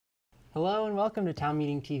Hello and welcome to Town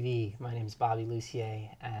Meeting TV. My name is Bobby Lussier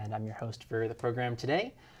and I'm your host for the program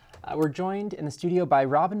today. We're joined in the studio by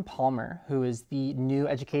Robyn Palmer, who is the new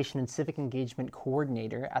Education and Civic Engagement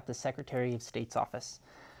Coordinator at the Secretary of State's office.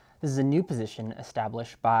 This is a new position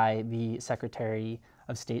established by the Secretary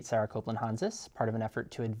of State, Sarah Copeland-Hanzis, part of an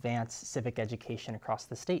effort to advance civic education across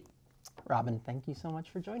the state. Robyn, thank you so much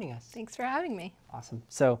for joining us. Thanks for having me. Awesome.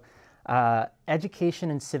 So, Education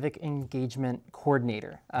and Civic Engagement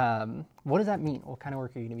Coordinator. What does that mean? What kind of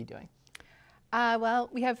work are you going to be doing? Well,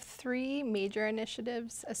 we have three major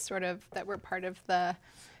initiatives as that were part of the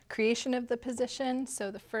creation of the position. So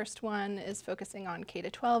the first one is focusing on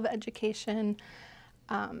K-12 education.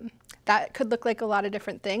 That could look like a lot of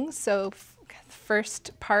different things. So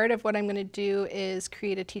first part of what I'm going to do is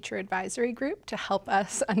create a teacher advisory group to help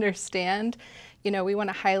us understand. We want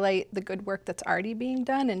to highlight the good work that's already being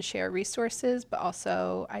done and share resources, but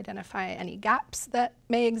also identify any gaps that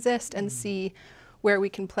may exist and see where we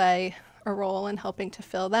can play a role in helping to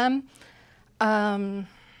fill them. And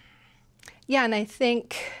I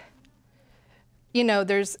think,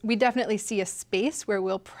 we definitely see a space where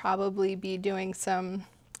we'll probably be doing some,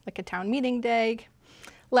 like a town meeting day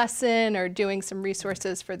lesson or doing some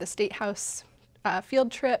resources for the State House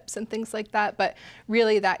field trips and things like that, but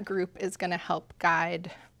really that group is going to help guide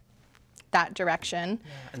that direction.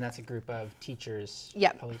 Yeah, and that's a group of teachers,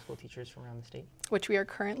 public school teachers from around the state, which we are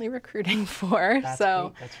currently recruiting for. That's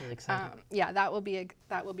so great. That's really exciting. Yeah, that will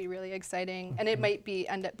be really exciting, and it might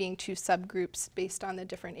end up being two subgroups based on the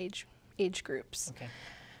different age groups. Okay.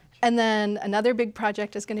 And then another big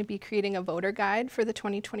project is going to be creating a voter guide for the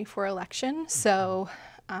 2024 election. So.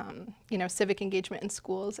 Civic engagement in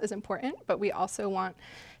schools is important, but we also want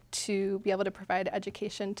to be able to provide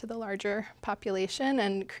education to the larger population,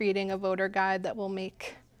 and creating a voter guide that will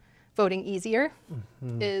make voting easier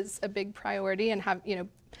is a big priority, and have,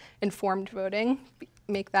 informed voting,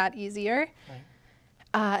 make that easier.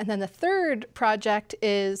 Right. And then the third project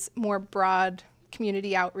is more broad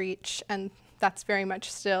community outreach, and that's very much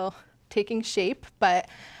still taking shape, but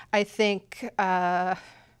I think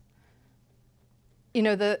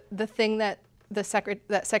the thing that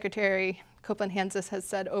Secretary Copeland-Hanzis has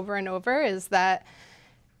said over and over is that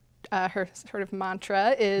her sort of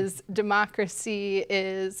mantra is democracy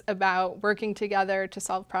is about working together to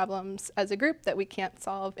solve problems as a group that we can't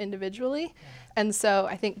solve individually. Yeah. And so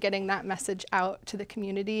I think getting that message out to the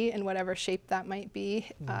community in whatever shape that might be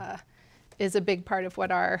is a big part of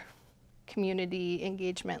what our community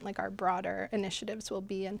engagement, like our broader initiatives, will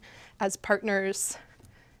be. And as partners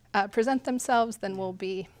present themselves, then we'll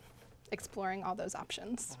be exploring all those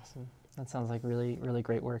options. Awesome. That sounds like really, really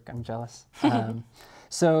great work. I'm jealous.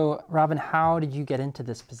 So, Robyn, how did you get into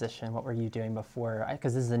this position? What were you doing before?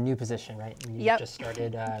 Because this is a new position, right? You just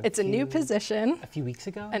started. It's a new position. A few weeks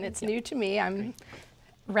ago? And it's new to me. I'm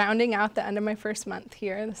rounding out the end of my first month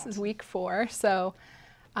here. This is week 4. So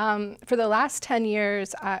for the last 10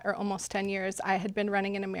 years, or almost 10 years, I had been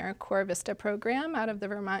running an AmeriCorps Vista program out of the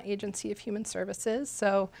Vermont Agency of Human Services.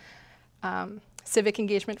 So civic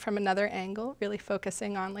engagement from another angle, really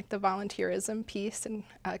focusing on like the volunteerism piece and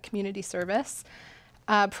community service.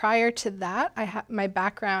 Prior to that, my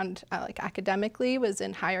background academically was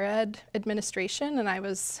in higher ed administration, and I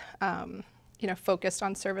was focused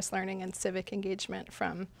on service learning and civic engagement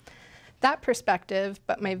from that perspective.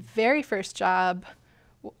 But my very first job,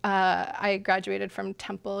 I graduated from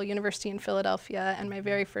Temple University in Philadelphia, and my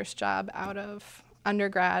very first job out of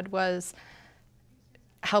undergrad was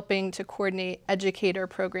helping to coordinate educator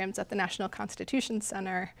programs at the National Constitution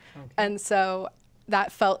Center. Okay. And so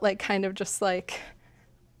that felt like kind of just like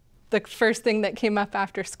the first thing that came up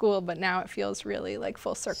after school, but now it feels really like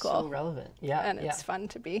full circle. So relevant, yeah. And it's fun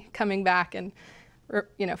to be coming back and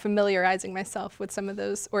familiarizing myself with some of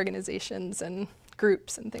those organizations and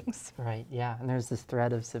groups and things. Right, yeah, and there's this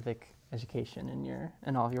thread of civic education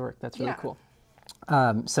in all of your work. That's really cool.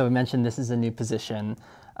 So we mentioned this is a new position.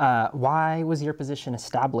 Why was your position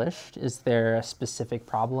established? Is there a specific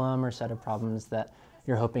problem or set of problems that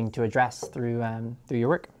you're hoping to address through your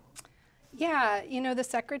work? Yeah, the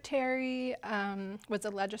secretary was a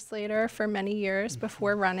legislator for many years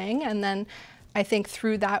before running, and then I think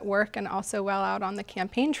through that work and also while out on the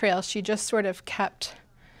campaign trail, she just sort of kept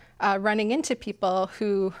running into people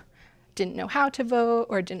who didn't know how to vote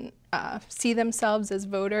or didn't see themselves as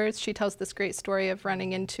voters. She tells this great story of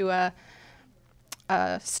running into a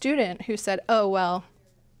student who said, "Oh, well,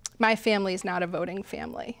 my family is not a voting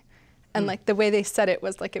family." And like the way they said it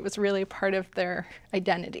was like it was really part of their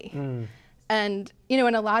identity. And,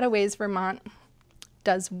 in a lot of ways, Vermont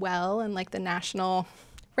does well in like the national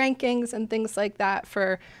rankings and things like that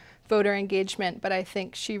for voter engagement, but I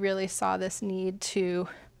think she really saw this need to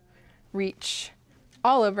reach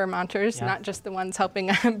all of Vermonters, not just the ones helping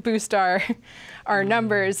boost our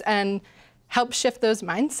numbers, and help shift those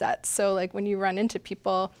mindsets. So like when you run into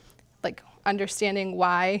people, like understanding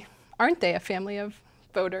why aren't they a family of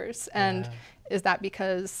voters, and is that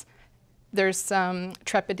because there's some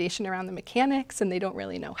trepidation around the mechanics and they don't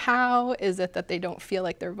really know how? Is it that they don't feel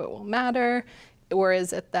like their vote will matter? Or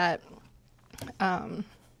is it that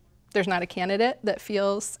there's not a candidate that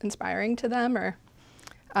feels inspiring to them, or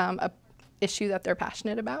a issue that they're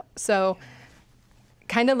passionate about? So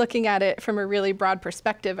kind of looking at it from a really broad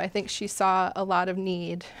perspective, I think she saw a lot of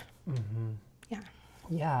need.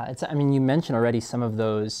 Yeah, I mean, you mentioned already some of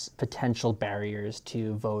those potential barriers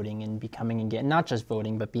to voting and becoming engaged, not just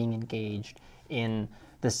voting, but being engaged in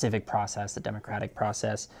the civic process, the democratic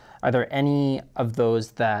process. Are there any of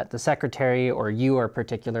those that the secretary or you are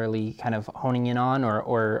particularly kind of honing in on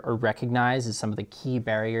or recognize as some of the key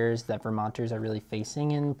barriers that Vermonters are really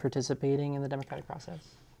facing in participating in the democratic process?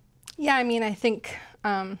 Yeah, I mean, I think,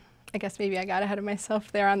 I guess maybe I got ahead of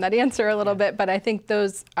myself there on that answer a little bit, but I think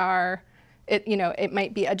those are, it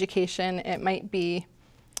might be education, it might be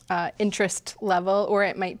interest level, or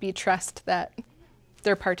it might be trust that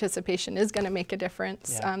their participation is going to make a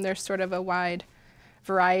difference. There's sort of a wide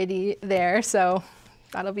variety there, so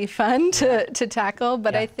that'll be fun to tackle.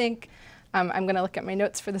 But I think I'm going to look at my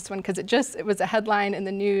notes for this one because it was a headline in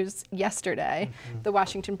the news yesterday. The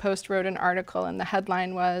Washington Post wrote an article, and the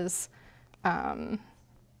headline was,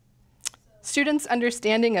 "Students'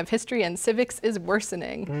 understanding of history and civics is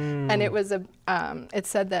worsening." And it was it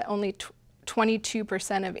said that only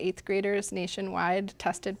 22% of 8th graders nationwide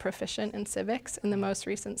tested proficient in civics in the most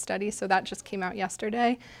recent study. So that just came out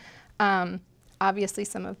yesterday. Obviously,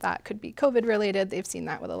 some of that could be COVID related. They've seen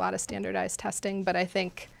that with a lot of standardized testing. But I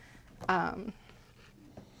think,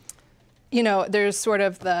 there's sort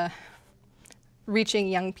of the reaching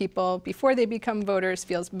young people before they become voters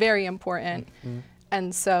feels very important.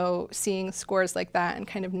 And so seeing scores like that and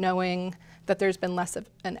kind of knowing that there's been less of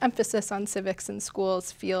an emphasis on civics in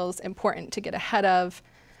schools feels important to get ahead of.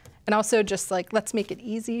 And also just like, let's make it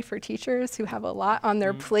easy for teachers who have a lot on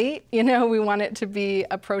their plate. We want it to be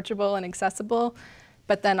approachable and accessible,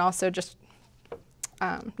 but then also just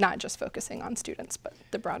not just focusing on students, but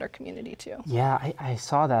the broader community too. Yeah, I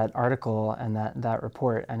saw that article and that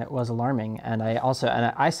report, and it was alarming. And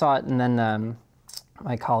I saw it, and then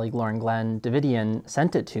my colleague Lauren Glenn Davidian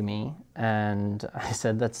sent it to me, and I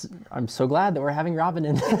said, I'm so glad that we're having Robyn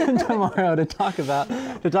in tomorrow to talk about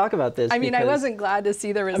this. I mean, I wasn't glad to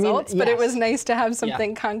see the results, but it was nice to have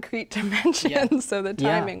something concrete to mention, so the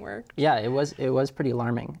timing worked. Yeah, it was pretty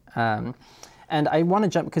alarming. And I want to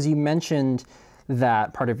jump, because you mentioned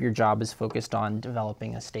that part of your job is focused on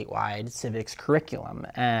developing a statewide civics curriculum,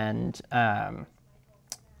 and I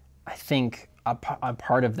think a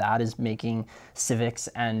part of that is making civics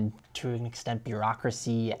and, to an extent,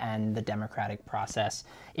 bureaucracy and the democratic process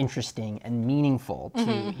interesting and meaningful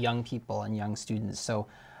to young people and young students. So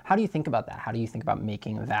how do you think about that? How do you think about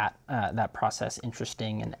making that process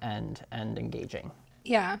interesting and engaging?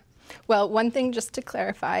 Yeah. Well, one thing just to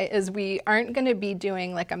clarify is we aren't going to be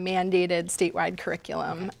doing like a mandated statewide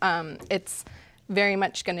curriculum. It's very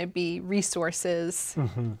much going to be resources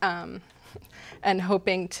and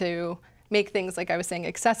hoping to make things, like I was saying,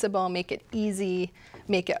 accessible, make it easy,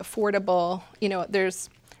 make it affordable. There's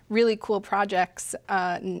really cool projects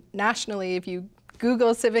nationally if you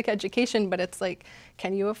Google civic education, but it's like,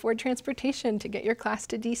 can you afford transportation to get your class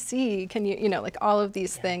to DC? Can you, like all of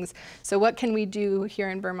these things. So what can we do here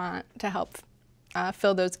in Vermont to help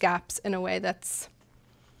fill those gaps in a way that's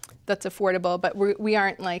affordable? But we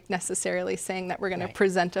aren't like necessarily saying that we're going to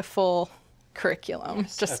present a full curriculum,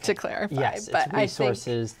 just to clarify. Yes, but it's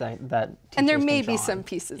resources that and there may can be draw some on.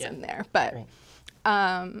 pieces in there, but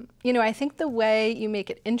I think the way you make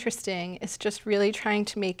it interesting is just really trying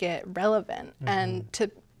to make it relevant and to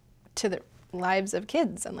the lives of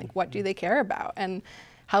kids, and like what do they care about, and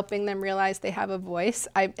helping them realize they have a voice.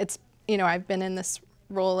 I've been in this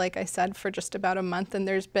role, like I said, for just about a month, and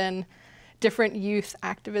there's been different youth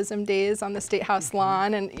activism days on the State House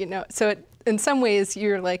lawn, and so in some ways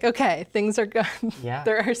you're like, okay, things are good. Yeah.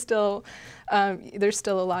 There's still a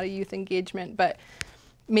lot of youth engagement, but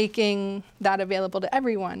making that available to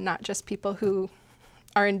everyone, not just people who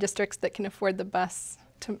are in districts that can afford the bus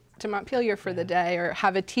to Montpelier for the day, or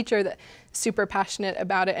have a teacher that's super passionate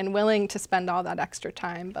about it and willing to spend all that extra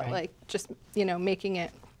time, but like just making it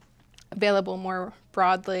available more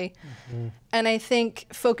broadly. And I think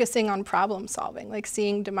focusing on problem solving, like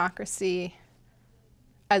seeing democracy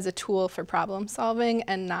as a tool for problem solving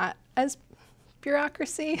and not as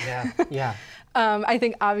bureaucracy. Yeah, yeah. I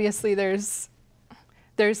think obviously there's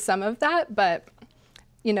some of that, but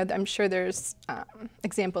you know, I'm sure there's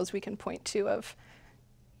examples we can point to of,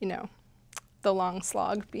 you know, the long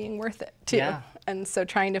slog being worth it too. Yeah. And so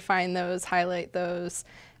trying to find those, highlight those,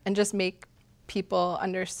 and just make people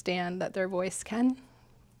understand that their voice can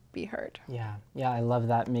be heard. Yeah, yeah, I love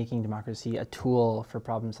that, making democracy a tool for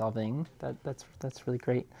problem solving. That's really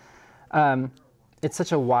great. It's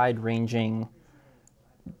such a wide-ranging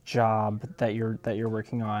job that you're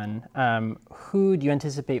working on. Who do you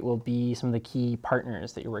anticipate will be some of the key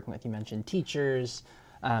partners that you're working with? You mentioned teachers.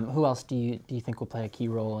 Who else do you think will play a key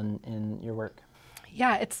role in your work?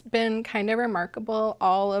 Yeah, it's been kind of remarkable,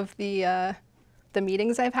 all of the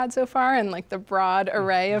meetings I've had so far and like the broad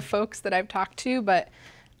array of folks that I've talked to. But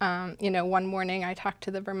you know, one morning I talked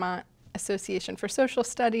to the Vermont Association for Social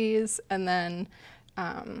Studies, and then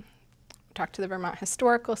talked to the Vermont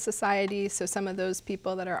Historical Society, so some of those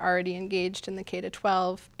people that are already engaged in the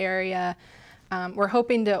K-12 area. We're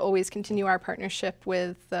hoping to always continue our partnership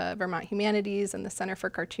with the Vermont Humanities and the Center for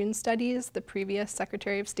Cartoon Studies. The previous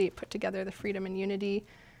Secretary of State put together the Freedom and Unity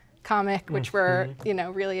comic, which we're you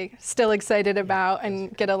know, really still excited about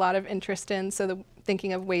and get a lot of interest in, so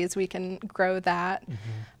thinking of ways we can grow that.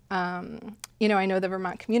 You know, I know the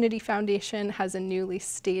Vermont Community Foundation has a newly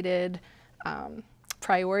stated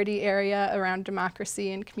priority area around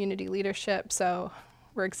democracy and community leadership, so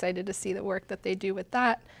we're excited to see the work that they do with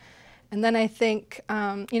that. And then I think,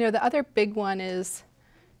 you know, the other big one is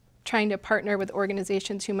trying to partner with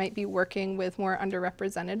organizations who might be working with more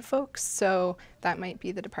underrepresented folks. So that might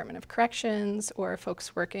be the Department of Corrections or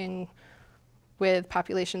folks working with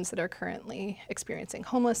populations that are currently experiencing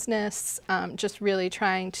homelessness, just really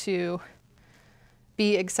trying to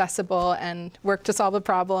be accessible and work to solve a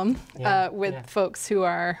problem with folks who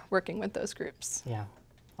are working with those groups. Yeah,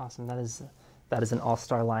 awesome. That is an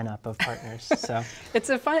all-star lineup of partners. So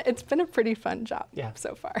it's been a pretty fun job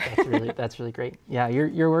so far. That's really great. Yeah,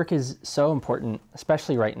 your work is so important,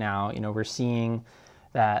 especially right now. You know, we're seeing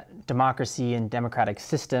that democracy and democratic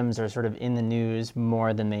systems are sort of in the news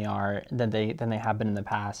more than they have been in the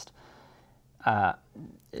past.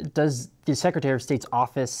 Does the Secretary of State's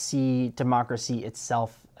office see democracy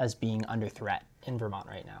itself as being under threat in Vermont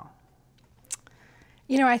right now?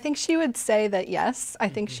 You know, I think she would say that yes. I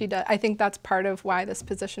think she does. I think that's part of why this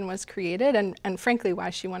position was created, and frankly why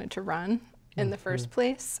she wanted to run in the first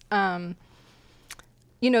place.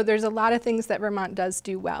 You know, there's a lot of things that Vermont does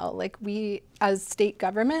do well. Like we, as state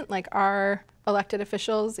government, like our elected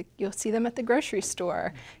officials, like you'll see them at the grocery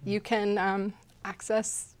store. You can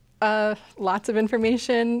access lots of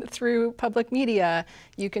information through public media.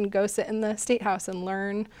 You can go sit in the State House and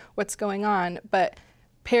learn what's going on. But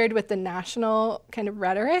paired with the national kind of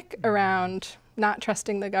rhetoric around not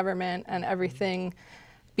trusting the government and everything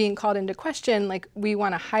being called into question, like we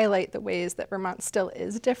want to highlight the ways that Vermont still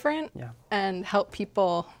is different and help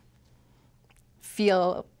people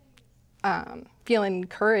feel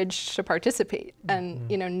encouraged to participate and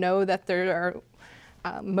you know that there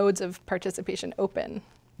are modes of participation open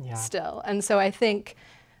still. And so I think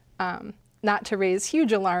not to raise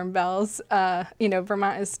huge alarm bells, you know,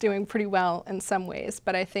 Vermont is doing pretty well in some ways,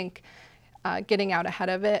 but I think getting out ahead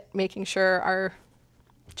of it, making sure our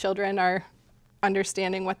children are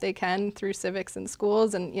understanding what they can through civics in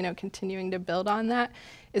schools and, you know, continuing to build on that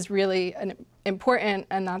is really important,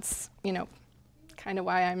 and that's, you know, kind of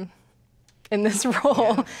why I'm in this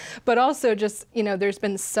role. But also just, you know, there's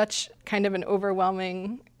been such kind of an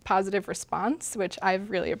overwhelming positive response, which I've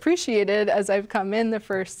really appreciated as I've come in the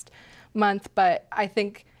first month, but I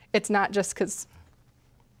think it's not just because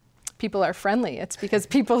people are friendly, it's because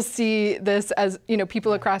people see this as, you know,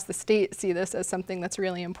 people across the state see this as something that's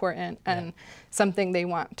really important and something they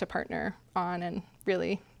want to partner on and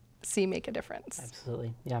really see make a difference.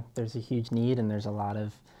 Absolutely, yeah, there's a huge need and there's a lot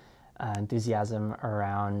of enthusiasm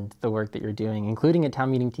around the work that you're doing, including at Town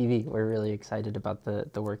Meeting TV. We're really excited about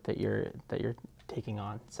the work that you're taking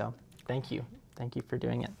on, so thank you for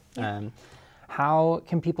doing it. How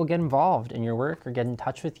can people get involved in your work or get in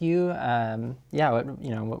touch with you? Where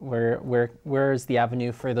is the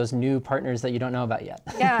avenue for those new partners that you don't know about yet?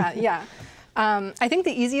 I think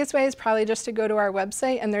the easiest way is probably just to go to our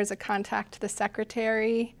website, and there's a contact the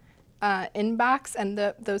secretary inbox, and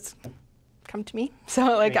those come to me. So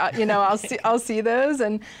like I'll see those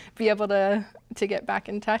and be able to get back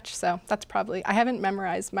in touch. So that's probably, I haven't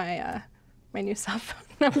memorized my my new cell phone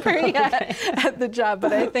number yet at the job,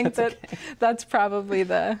 but I think that's probably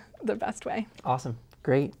the best way. Awesome.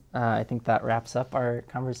 Great. I think that wraps up our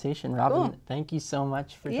conversation. Robyn, thank you so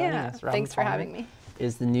much for joining us. Robyn Thanks Palmer for having me.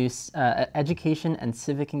 is the new Education and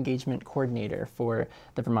Civic Engagement Coordinator for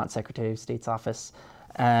the Vermont Secretary of State's office.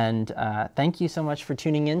 And thank you so much for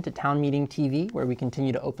tuning in to Town Meeting TV, where we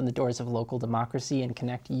continue to open the doors of local democracy and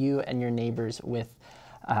connect you and your neighbors with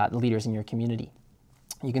the leaders in your community.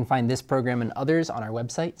 You can find this program and others on our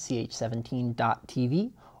website,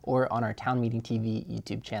 ch17.tv, or on our Town Meeting TV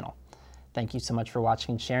YouTube channel. Thank you so much for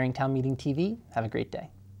watching and sharing Town Meeting TV. Have a great day.